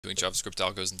Doing JavaScript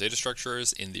algos and data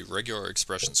structures in the regular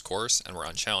expressions course, and we're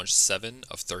on challenge 7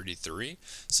 of 33.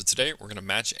 So today we're going to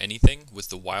match anything with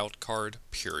the wildcard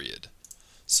period.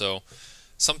 So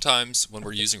sometimes when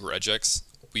we're using regex,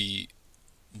 we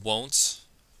won't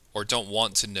or don't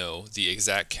want to know the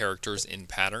exact characters in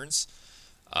patterns.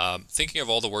 Thinking of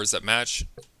all the words that match,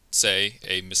 say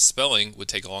a misspelling would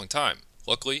take a long time.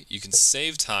 Luckily, you can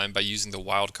save time by using the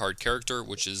wildcard character,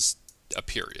 which is a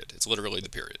period. It's literally the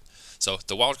period. So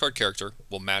the wildcard character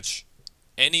will match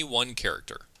any one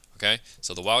character, okay?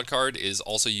 So the wildcard is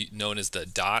also known as the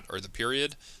dot or the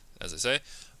period, as I say.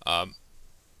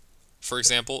 For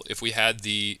example, if we had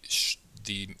we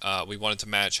wanted to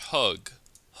match hug,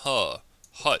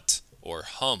 hut, or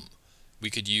hum, we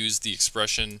could use the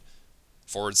expression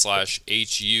 /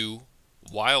 HU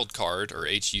wildcard or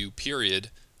HU period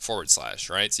 /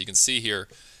 right? So you can see here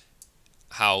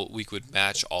how we could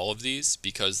match all of these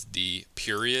because the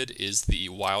period is the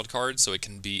wildcard, so it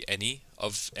can be any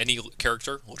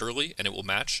character, literally, and it will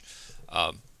match.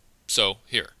 So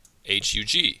here,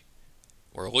 HUG,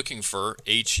 we're looking for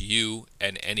HU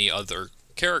and any other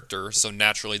character, so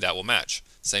naturally that will match.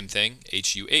 Same thing,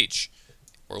 HUH,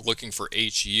 we're looking for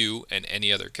HU and any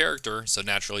other character, so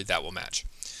naturally that will match.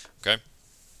 Okay,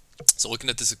 so looking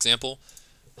at this example,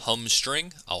 hum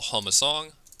string, I'll hum a song,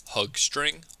 hug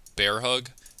string, bear hug,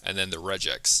 and then the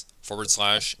regex /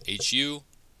 HU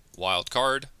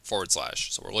wildcard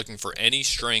 /. So we're looking for any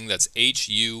string that's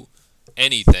HU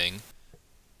anything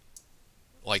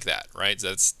like that, right?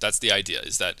 That's the idea,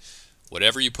 is that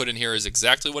whatever you put in here is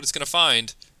exactly what it's going to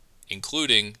find,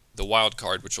 including the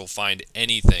wildcard, which will find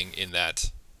anything in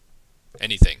that,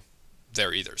 anything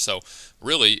there either. So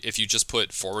really, if you just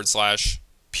put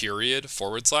 / period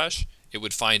 / it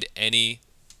would find any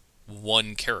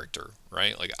one character,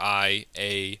 right? Like I,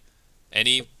 A,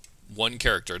 any one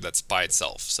character that's by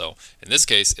itself. So in this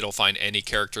case, it'll find any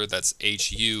character that's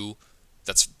HU,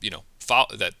 that's,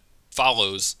 that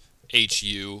follows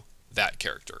HU, that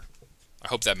character. I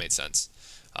hope that made sense.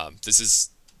 I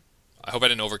hope I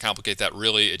didn't overcomplicate that.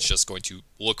 Really, it's just going to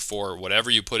look for whatever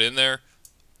you put in there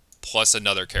plus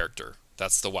another character.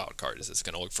 That's the wildcard, is it's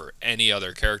going to look for any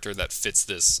other character that fits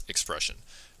this expression.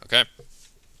 Okay?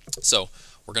 So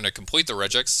we're going to complete the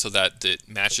regex so that it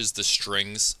matches the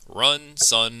strings run,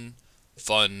 sun,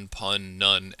 fun, pun,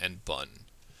 none, and bun.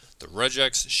 The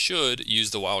regex should use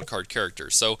the wildcard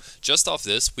character. So just off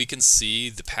this, we can see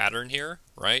the pattern here,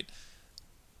 right?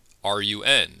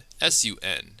 RUN,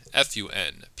 SUN,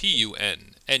 FUN,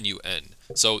 PUN, NUN.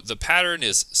 So the pattern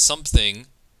is something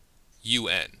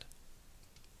UN,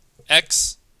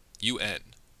 X UN,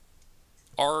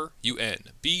 R UN,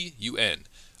 B UN,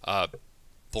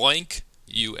 blank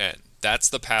UN. That's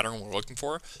the pattern we're looking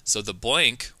for. So the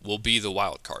blank will be the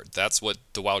wildcard. That's what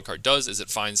the wildcard does, is it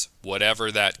finds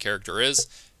whatever that character is,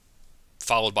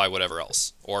 followed by whatever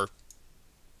else, or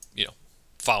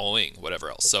following whatever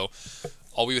else. So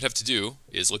all we would have to do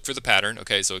is look for the pattern.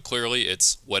 Okay, so clearly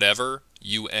it's whatever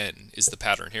UN is the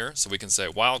pattern here. So we can say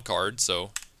wildcard,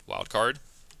 so wildcard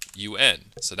UN.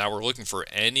 So now we're looking for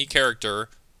any character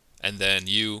and then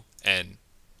UN,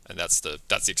 and that's the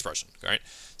expression, right?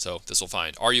 So this will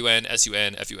find RUN,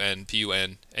 SUN, FUN,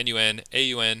 PUN, NUN,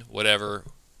 AUN, whatever,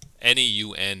 any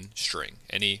UN string,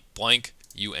 any blank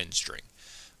UN string.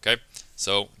 Okay,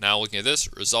 so now looking at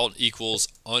this, result equals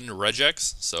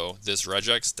unregex. So this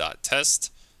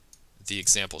regex.test, the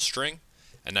example string,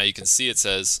 and now you can see it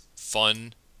says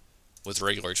fun with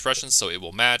regular expressions, so it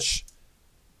will match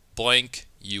blank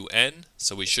UN.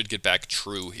 So we should get back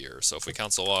true here. So if we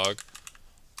console log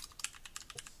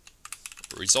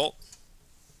result,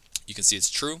 you can see it's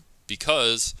true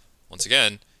because, once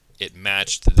again, it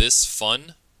matched this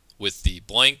fun with the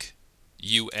blank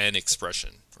UN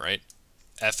expression, right?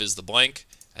 F is the blank,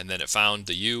 and then it found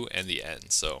the U and the N,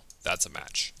 so that's a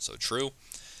match. So true.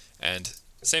 And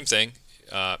same thing,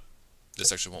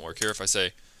 this actually won't work here. If I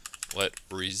say let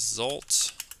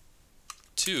result2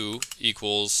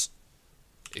 equals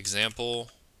example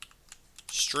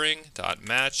string dot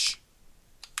match,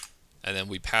 and then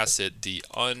we pass it the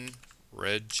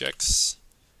unregex,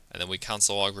 and then we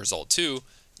console log result2,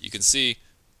 you can see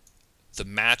the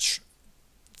match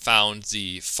found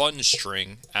the fun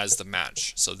string as the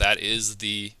match. So that is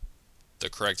the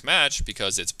correct match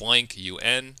because it's blank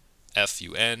UN,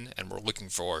 FUN, and we're looking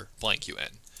for blank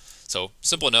UN. So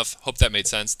simple enough. Hope that made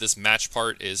sense. This match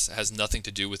part has nothing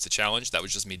to do with the challenge. That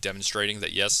was just me demonstrating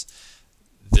that yes,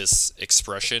 this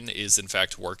expression is in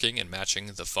fact working and matching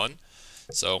the fun.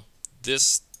 So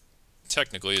this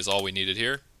technically is all we needed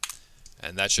here,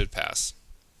 and that should pass.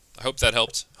 I hope that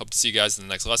helped. Hope to see you guys in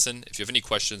the next lesson. If you have any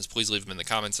questions, please leave them in the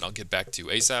comments and I'll get back to you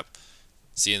ASAP.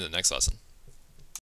 See you in the next lesson.